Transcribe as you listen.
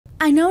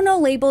I know No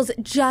Labels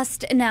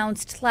just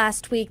announced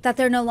last week that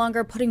they're no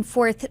longer putting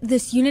forth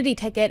this unity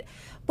ticket,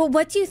 but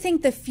what do you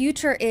think the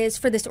future is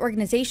for this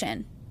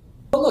organization?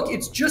 Well, look,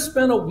 it's just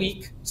been a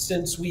week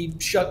since we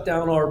shut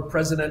down our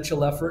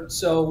presidential effort.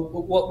 So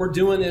what we're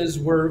doing is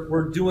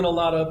we're doing a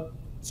lot of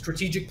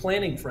strategic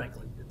planning,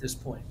 frankly, at this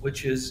point,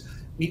 which is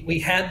we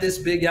had this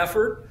big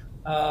effort.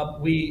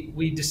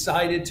 We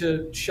decided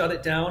to shut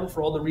it down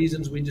for all the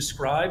reasons we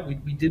described.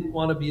 We didn't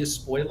want to be a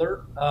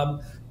spoiler.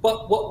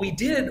 But what we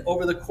did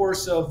over the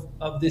course of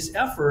this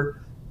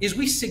effort is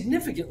we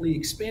significantly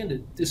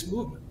expanded this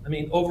movement. I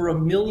mean, over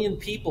 1 million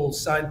people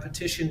signed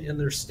petition in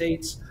their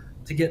states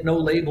to get No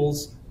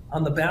Labels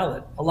on the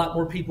ballot. A lot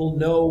more people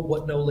know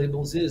what No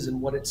Labels is and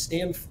what it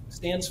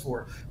stands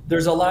for.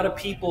 There's a lot of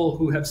people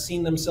who have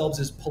seen themselves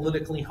as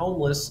politically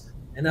homeless,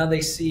 and now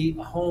they see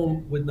a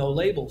home with No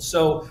Labels.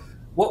 So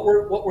what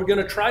we're going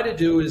to try to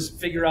do is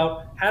figure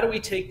out, how do we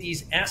take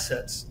these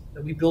assets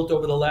that we built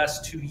over the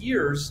last 2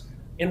 years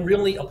and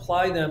really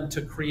apply them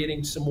to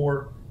creating some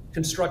more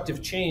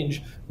constructive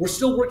change. We're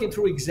still working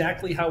through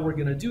exactly how we're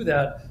going to do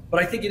that,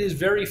 but I think it is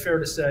very fair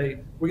to say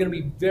we're going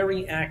to be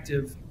very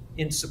active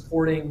in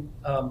supporting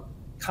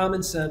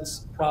common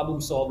sense problem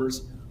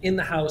solvers in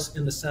the House,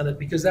 in the Senate,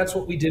 because that's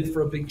what we did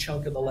for a big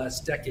chunk of the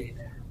last decade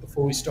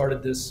before we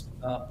started this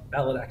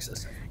ballot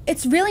access.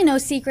 It's really no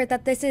secret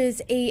that this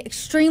is an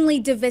extremely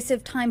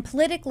divisive time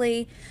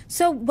politically.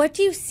 So what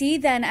do you see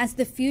then as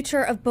the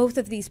future of both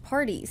of these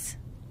parties?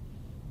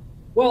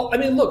 Well, I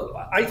mean, look,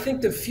 I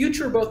think the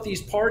future of both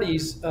these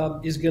parties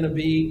is going to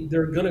be,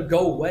 they're going to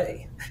go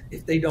away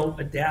if they don't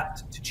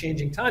adapt to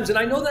changing times. And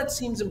I know that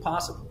seems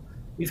impossible.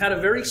 We've had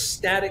a very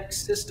static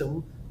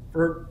system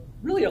for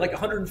really like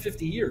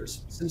 150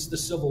 years since the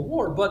Civil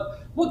War.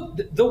 But look,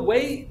 the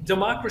way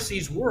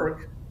democracies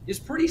work is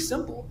pretty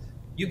simple.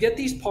 You get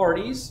these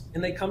parties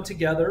and they come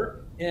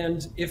together,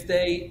 and if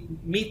they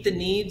meet the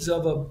needs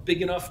of a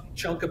big enough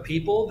chunk of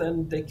people,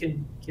 then they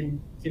can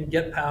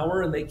get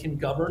power and they can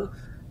govern.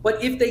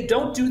 But if they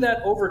don't do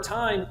that over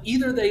time,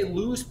 either they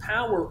lose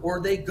power or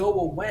they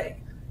go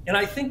away. And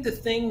I think the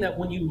thing that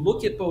when you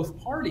look at both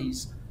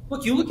parties,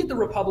 look, you look at the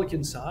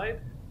Republican side,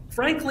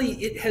 frankly,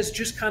 it has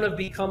just kind of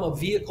become a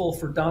vehicle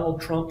for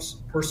Donald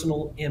Trump's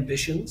personal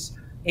ambitions.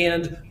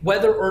 And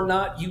whether or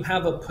not you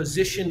have a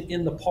position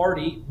in the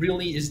party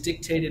really is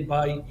dictated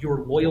by your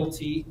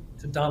loyalty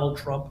to Donald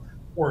Trump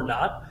or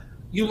not.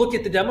 You look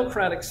at the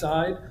Democratic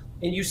side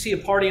and you see a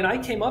party, and I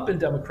came up in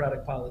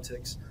Democratic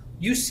politics,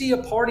 you see a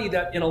party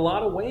that in a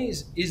lot of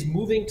ways is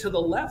moving to the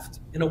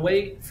left and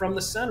away from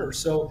the center.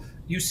 So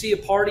you see a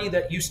party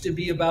that used to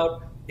be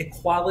about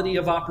equality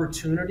of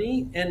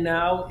opportunity, and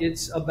now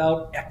it's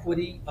about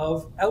equity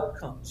of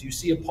outcomes. You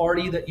see a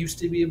party that used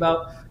to be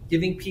about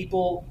giving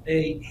people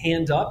a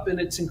hand up, and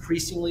it's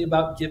increasingly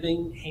about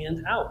giving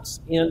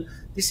handouts. And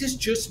this is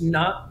just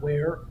not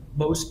where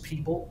most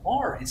people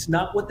are. It's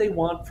not what they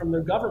want from their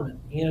government.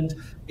 And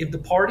if the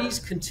parties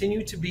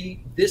continue to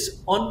be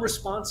this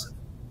unresponsive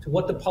to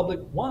what the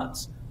public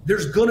wants,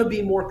 there's going to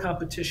be more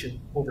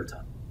competition over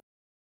time.